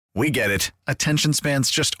We get it. Attention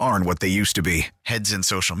spans just aren't what they used to be. Heads in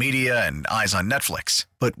social media and eyes on Netflix.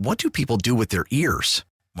 But what do people do with their ears?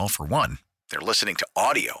 Well, for one, they're listening to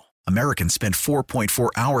audio. Americans spend 4.4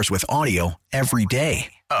 hours with audio every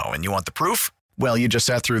day. Oh, and you want the proof? Well, you just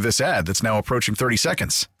sat through this ad that's now approaching 30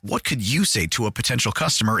 seconds. What could you say to a potential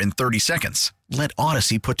customer in 30 seconds? Let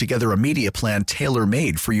Odyssey put together a media plan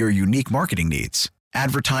tailor-made for your unique marketing needs.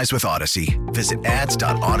 Advertise with Odyssey. Visit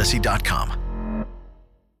ads.odyssey.com.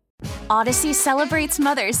 Odyssey celebrates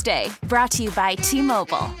Mother's Day, brought to you by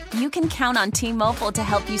T-Mobile. You can count on T-Mobile to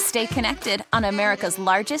help you stay connected on America's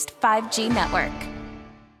largest 5G network.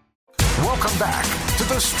 Welcome back to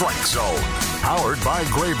the Strike Zone, powered by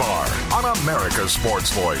Gray Bar on America's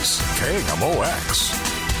Sports Voice, KMOX.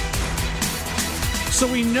 So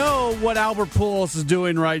we know what Albert Pujols is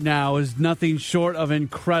doing right now is nothing short of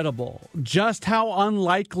incredible. Just how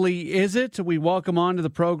unlikely is it? We welcome onto the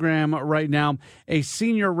program right now a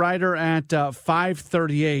senior writer at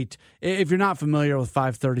 538. If you're not familiar with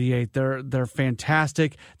 538, they're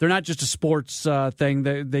fantastic. They're not just a sports thing.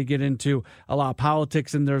 They get into a lot of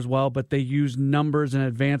politics in there as well, but they use numbers and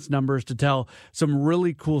advanced numbers to tell some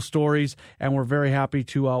really cool stories, and we're very happy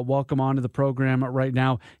to welcome onto the program right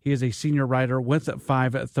now. He is a senior writer with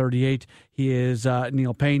 538. He is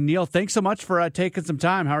Neil Payne. Neil, thanks so much for taking some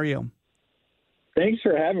time. How are you? Thanks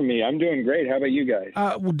for having me. I'm doing great. How about you guys?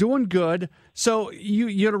 We're doing good. So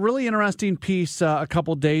you had a really interesting piece a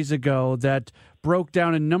couple days ago that broke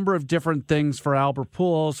down a number of different things for Albert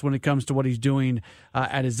Pujols when it comes to what he's doing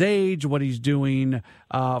at his age, what he's doing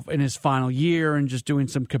in his final year, and just doing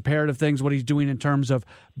some comparative things, what he's doing in terms of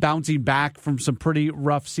bouncing back from some pretty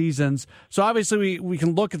rough seasons. So obviously we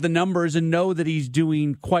can look at the numbers and know that he's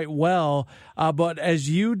doing quite well. But as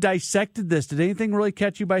you dissected this, did anything really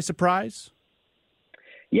catch you by surprise?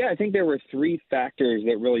 Yeah, I think there were three factors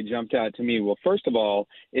that really jumped out to me. Well, first of all,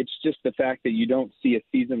 it's just the fact that you don't see a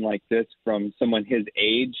season like this from someone his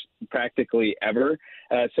age practically ever.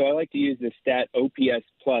 So I like to use the stat OPS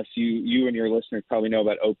plus. You and your listeners probably know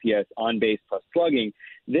about OPS, on base plus slugging.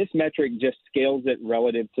 This metric just scales it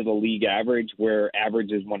relative to the league average, where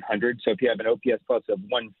average is 100. So if you have an OPS plus of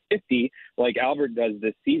 150, like Albert does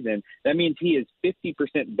this season, that means he is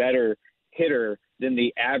 50% better hitter than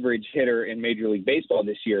the average hitter in Major League Baseball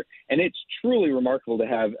this year. And it's truly remarkable to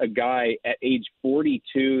have a guy at age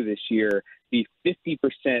 42 this year be 50%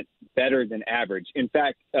 better than average. In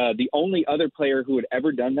fact, the only other player who had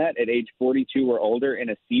ever done that at age 42 or older in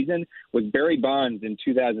a season was Barry Bonds in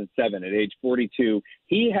 2007 at age 42.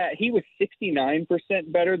 He was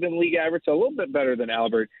 69% better than league average, so a little bit better than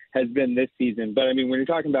Albert has been this season. But, I mean, when you're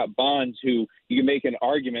talking about Bonds, who you can make an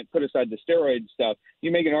argument, put aside the steroid stuff,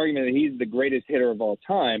 you make an argument that he's the greatest hitter of all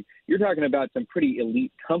time, you're talking about some pretty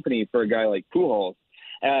elite company for a guy like Pujols.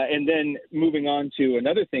 And then moving on to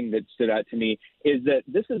another thing that stood out to me is that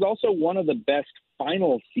this is also one of the best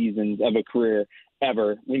final seasons of a career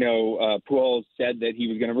ever. We know Pujols said that he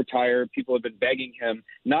was going to retire. People have been begging him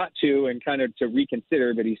not to and kind of to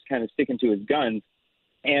reconsider, but he's kind of sticking to his guns.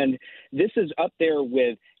 And this is up there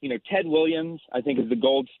with, Ted Williams, I think, is the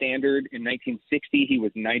gold standard. In 1960, he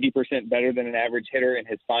was 90% better than an average hitter in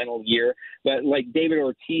his final year. But like David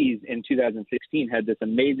Ortiz in 2016 had this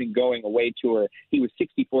amazing going away tour. He was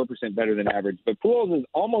 64% better than average. But Pujols is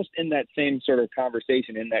almost in that same sort of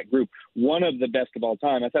conversation in that group, one of the best of all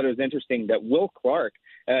time. I thought it was interesting that Will Clark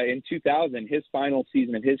in 2000, his final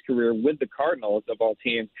season of his career with the Cardinals of all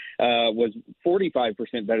teams, was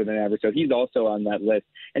 45% better than average. So he's also on that list.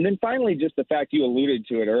 And then finally, just the fact you alluded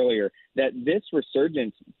to it earlier, that this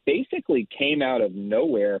resurgence basically came out of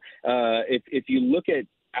nowhere. If you look at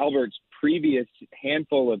Albert's previous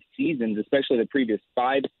handful of seasons, especially the previous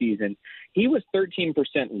 5 seasons, he was 13%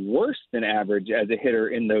 worse than average as a hitter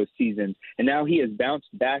in those seasons. And now he has bounced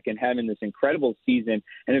back and having this incredible season.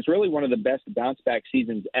 And it's really one of the best bounce back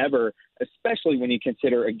seasons ever, especially when you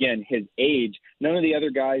consider, again, his age. None of the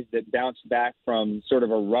other guys that bounced back from sort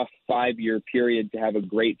of a rough 5-year period to have a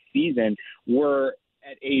great season were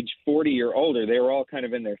at age 40 or older. They were all kind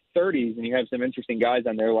of in their 30s, and you have some interesting guys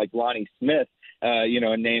on there like Lonnie Smith, a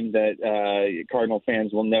name that Cardinal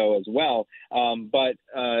fans will know as well. But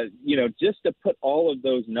just to put all of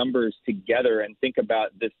those numbers together and think about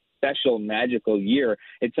this special, magical year,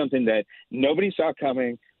 it's something that nobody saw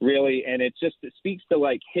coming, really, and it speaks to,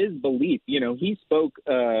 like, his belief. He spoke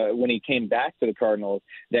when he came back to the Cardinals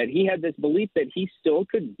that he had this belief that he still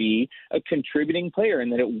could be a contributing player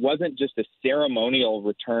and that it wasn't just a ceremonial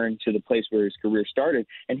return to the place where his career started,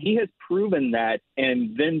 and he has proven that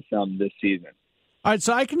and then some this season. All right,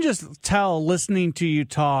 so I can just tell, listening to you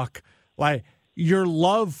talk, like, your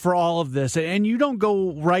love for all of this. And you don't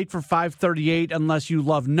go right for 538 unless you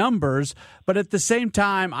love numbers. But at the same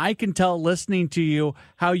time, I can tell listening to you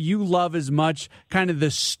how you love as much kind of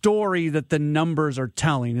the story that the numbers are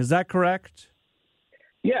telling. Is that correct?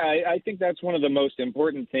 Yeah, I think that's one of the most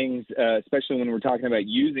important things, especially when we're talking about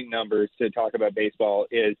using numbers to talk about baseball,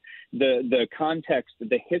 is the context,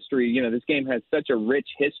 the history. You know, this game has such a rich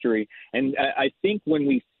history. And I think when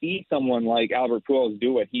we see someone like Albert Pujols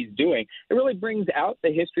do what he's doing, it really brings out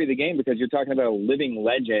the history of the game, because you're talking about a living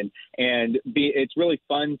legend. And it's really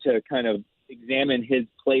fun to kind of examine his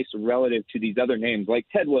place relative to these other names like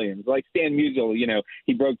Ted Williams, like Stan Musial. You know,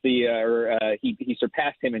 he broke he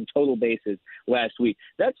surpassed him in total bases last week.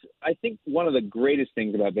 That's, I think, one of the greatest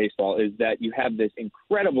things about baseball is that you have this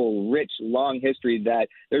incredible, rich, long history that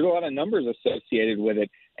there's a lot of numbers associated with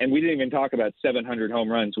it. And we didn't even talk about 700 home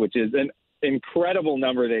runs, which is an incredible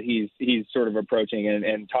number that he's sort of approaching,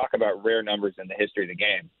 and talk about rare numbers in the history of the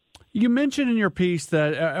game. You mentioned in your piece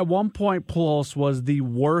that at one point Pujols was the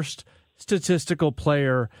worst statistical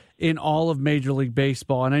player in all of Major League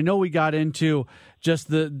Baseball, and I know we got into just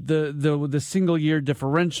the single year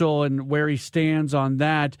differential and where he stands on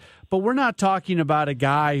that, but we're not talking about a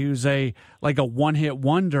guy who's like a one-hit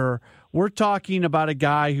wonder. We're talking about a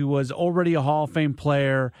guy who was already a Hall of Fame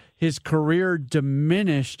player. His career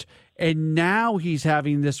diminished, and now he's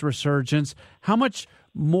having this resurgence. How much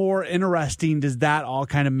more interesting does that all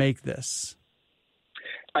kind of make this?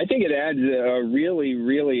 I think it adds a really,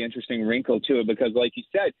 really interesting wrinkle to it, because, like you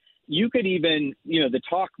said, you could even, the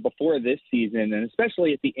talk before this season, and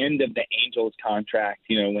especially at the end of the Angels contract,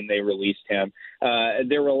 when they released him,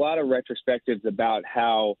 there were a lot of retrospectives about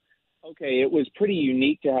how, okay, it was pretty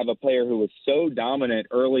unique to have a player who was so dominant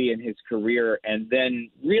early in his career and then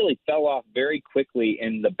really fell off very quickly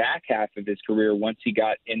in the back half of his career once he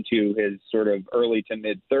got into his sort of early to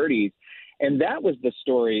mid-30s. And that was the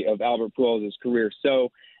story of Albert Pujols' career. So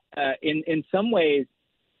in some ways,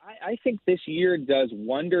 I think this year does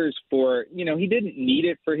wonders for, he didn't need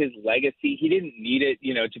it for his legacy. He didn't need it,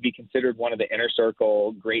 to be considered one of the inner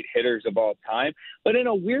circle great hitters of all time. But in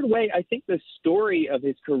a weird way, I think the story of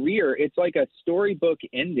his career, it's like a storybook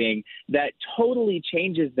ending that totally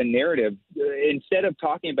changes the narrative. Instead of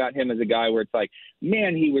talking about him as a guy where it's like,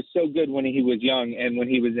 man, he was so good when he was young and when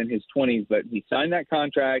he was in his 20s, but he signed that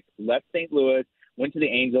contract, left St. Louis, went to the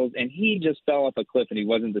Angels, and he just fell off a cliff and he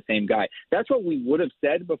wasn't the same guy. That's what we would have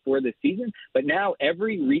said before the season, but now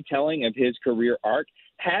every retelling of his career arc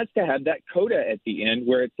has to have that coda at the end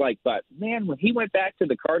where it's like, but man, when he went back to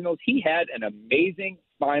the Cardinals, he had an amazing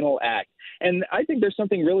final act. And I think there's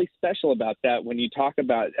something really special about that when you talk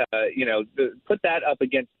about, put that up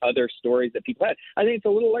against other stories that people had. I think it's a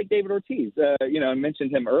little like David Ortiz. I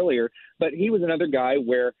mentioned him earlier, but he was another guy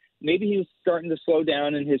where maybe he was starting to slow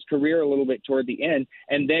down in his career a little bit toward the end,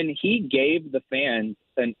 and then he gave the fans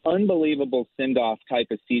an unbelievable send-off type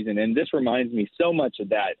of season. And this reminds me so much of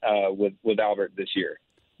that with Albert this year.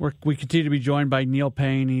 We continue to be joined by Neil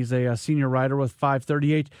Payne. He's a senior writer with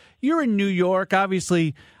 538. You're in New York.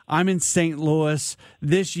 Obviously, I'm in St. Louis.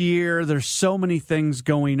 This year, there's so many things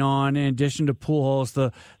going on in addition to Pujols,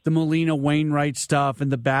 the Molina Wainwright stuff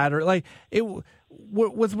and the batter.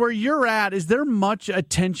 With where you're at, is there much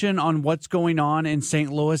attention on what's going on in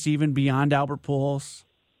St. Louis, even beyond Albert Pujols?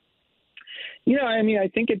 I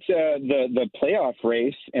think it's the playoff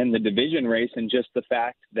race and the division race, and just the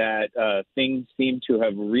fact that things seem to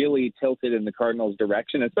have really tilted in the Cardinals'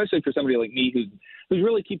 direction, especially for somebody like me who's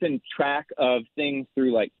really keeping track of things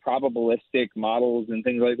through like probabilistic models and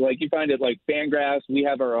things like you find it like Fangraphs. We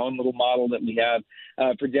have our own little model that we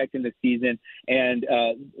have projecting the season, and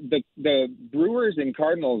the Brewers and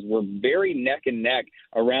Cardinals were very neck and neck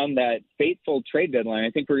around that fateful trade deadline.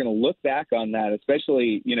 I think we're going to look back on that,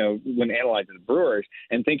 especially when analyzing the Brewers,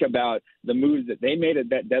 and think about the moves that they made at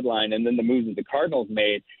that deadline and then the moves that the Cardinals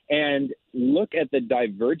made, and look at the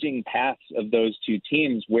diverging paths of those two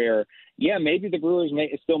teams where, yeah, maybe the Brewers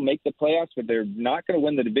may still make the playoffs, but they're not going to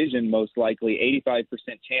win the division, most likely, 85%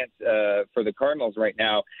 chance for the Cardinals right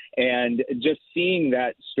now. And just seeing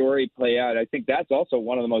that story play out, I think that's also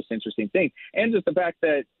one of the most interesting things. And just the fact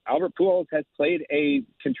that Albert Pujols has played a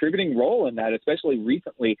contributing role in that, especially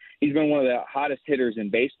recently. He's been one of the hottest hitters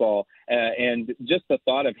in baseball. And just the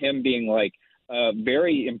thought of him being like a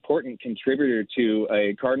very important contributor to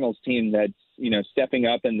a Cardinals team that's, stepping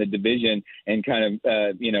up in the division and kind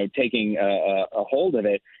of, taking a hold of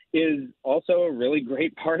it is also a really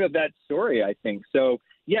great part of that story, I think. So,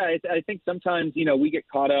 yeah, I think sometimes, we get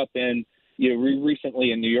caught up in,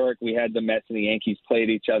 recently in New York, we had the Mets and the Yankees played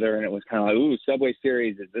each other, and it was kind of like, ooh, Subway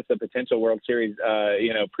Series, is this a potential World Series,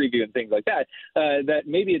 preview and things like that, that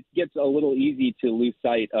maybe it gets a little easy to lose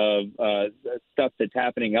sight of stuff that's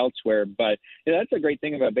happening elsewhere. But that's a great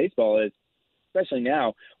thing about baseball is, especially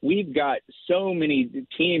now, we've got so many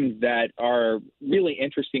teams that are really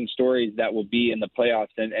interesting stories that will be in the playoffs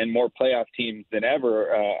and more playoff teams than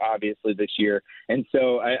ever, obviously, this year. And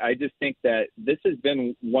so I just think that this has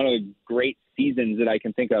been one of the great seasons that I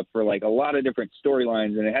can think of for like a lot of different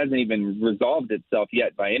storylines, and it hasn't even resolved itself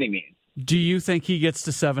yet by any means. Do you think he gets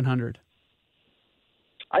to 700?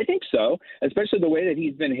 I think so, especially the way that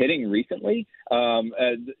he's been hitting recently.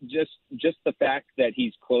 Just the fact that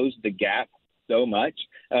he's closed the gap so much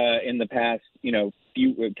in the past,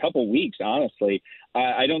 couple weeks, honestly.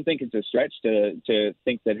 I don't think it's a stretch to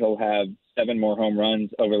think that he'll have 7 more home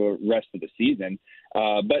runs over the rest of the season.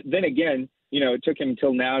 But then again, it took him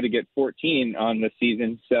till now to get 14 on the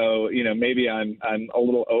season. So, maybe I'm a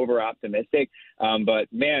little over optimistic. But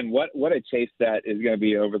man, what a chase that is going to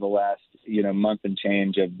be over the last, month and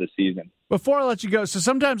change of the season. Before I let you go, so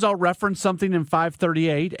sometimes I'll reference something in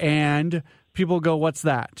 538 and people go, what's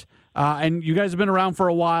that? And you guys have been around for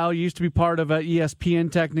a while. You used to be part of ESPN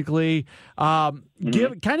technically.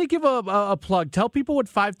 Give a plug. Tell people what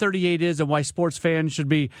 538 is and why sports fans should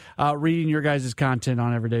be reading your guys' content on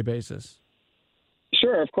an everyday basis.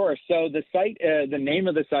 Sure, of course. So the site, the name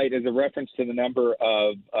of the site is a reference to the number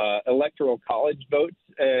of electoral college votes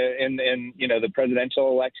in the presidential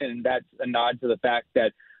election. And that's a nod to the fact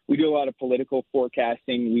that we do a lot of political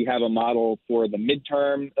forecasting. We have a model for the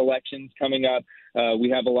midterm elections coming up. We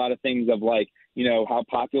have a lot of things of like, how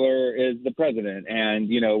popular is the president and,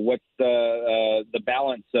 what's the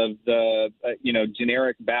balance of the,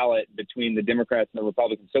 generic ballot between the Democrats and the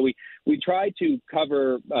Republicans. So we try to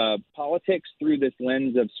cover politics through this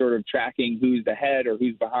lens of sort of tracking who's ahead or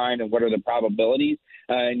who's behind and what are the probabilities.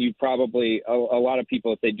 And you probably, a lot of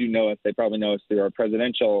people, if they do know us, they probably know us through our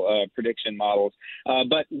presidential prediction models.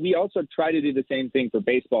 But we also try to do the same thing for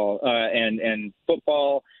baseball and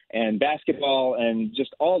football and basketball and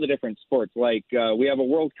just all the different sports. Like we have a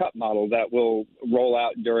World Cup model that will roll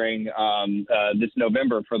out during this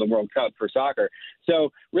November for the World Cup for soccer.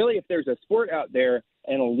 So really, if there's a sport out there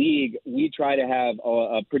and a league, we try to have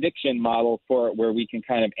a prediction model for it where we can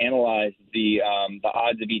kind of analyze the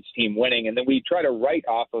odds of each team winning. And then we try to write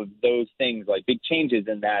off of those things like big changes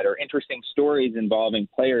in that or interesting stories involving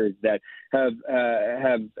players that have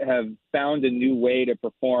found a new way to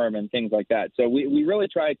perform and things like that. So we really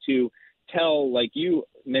try to tell, like you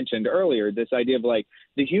mentioned earlier, this idea of like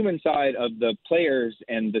the human side of the players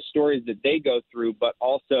and the stories that they go through, but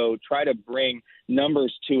also try to bring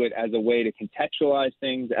numbers to it as a way to contextualize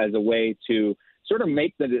things, as a way to sort of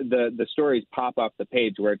make the stories pop off the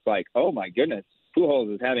page where it's like, oh my goodness,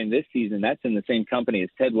 Pujols is having this season. That's in the same company as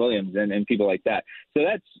Ted Williams and people like that. So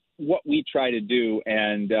that's what we try to do.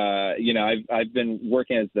 And, I've been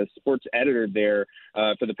working as the sports editor there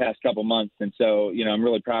for the past couple months. And so, I'm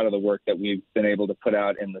really proud of the work that we've been able to put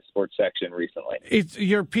out in the sports section recently.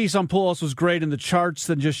 Your piece on Pujols was great in the charts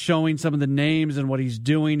and just showing some of the names and what he's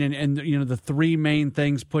doing and the 3 main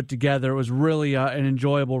things put together. It was really an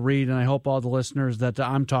enjoyable read. And I hope all the listeners that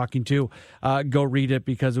I'm talking to go read it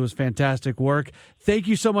because it was fantastic work. Thank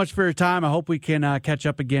you so much for your time. I hope we can catch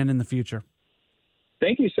up again in the future.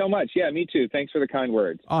 Thank you so much. Yeah, me too. Thanks for the kind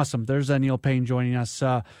words. Awesome. There's Neil Payne joining us.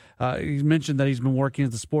 He mentioned that he's been working as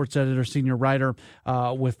the sports editor, senior writer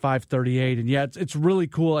with 538. And yeah, it's really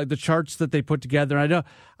cool. Like the charts that they put together. I know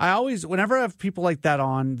I always, whenever I have people like that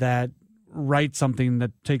on that write something that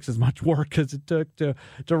takes as much work as it took to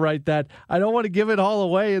write that, I don't want to give it all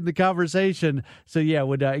away in the conversation. So yeah,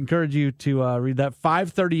 would encourage you to read that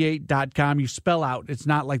 538.com. You spell out, it's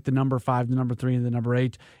not like the number 5, the number 3, and the number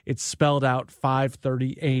 8. It's spelled out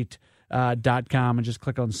 538.com and just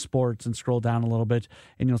click on sports and scroll down a little bit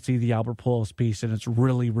and you'll see the Albert Pujols piece, and it's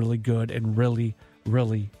really, really good and really,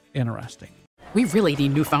 really interesting. We really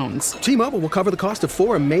need new phones. T-Mobile will cover the cost of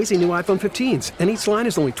 4 amazing new iPhone 15s, and each line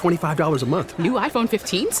is only $25 a month. New iPhone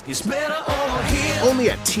 15s? It's better over here.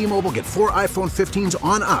 Only at T-Mobile, get 4 iPhone 15s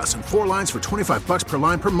on us and 4 lines for $25 per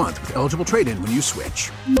line per month with eligible trade-in when you switch.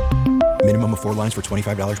 Minimum of 4 lines for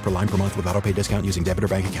 $25 per line per month with autopay discount using debit or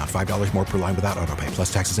bank account. $5 more per line without autopay,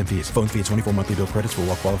 plus taxes and fees. Phone fee at 24 monthly bill credits for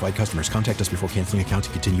well-qualified customers. Contact us before canceling account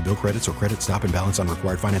to continue bill credits or credit stop and balance on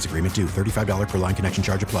required finance agreement due. $35 per line connection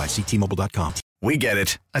charge applies. See T-Mobile.com. We get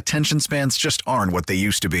it. Attention spans just aren't what they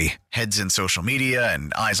used to be. Heads in social media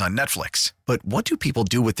and eyes on Netflix. But what do people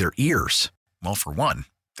do with their ears? Well, for one,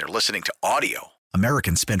 they're listening to audio.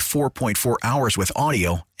 Americans spend 4.4 hours with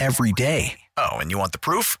audio every day. Oh, and you want the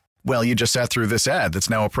proof? Well, you just sat through this ad that's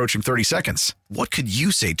now approaching 30 seconds. What could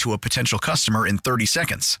you say to a potential customer in 30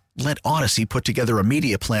 seconds? Let Odyssey put together a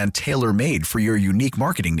media plan tailor-made for your unique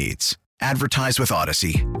marketing needs. Advertise with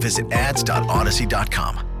Odyssey. Visit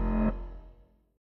ads.odyssey.com.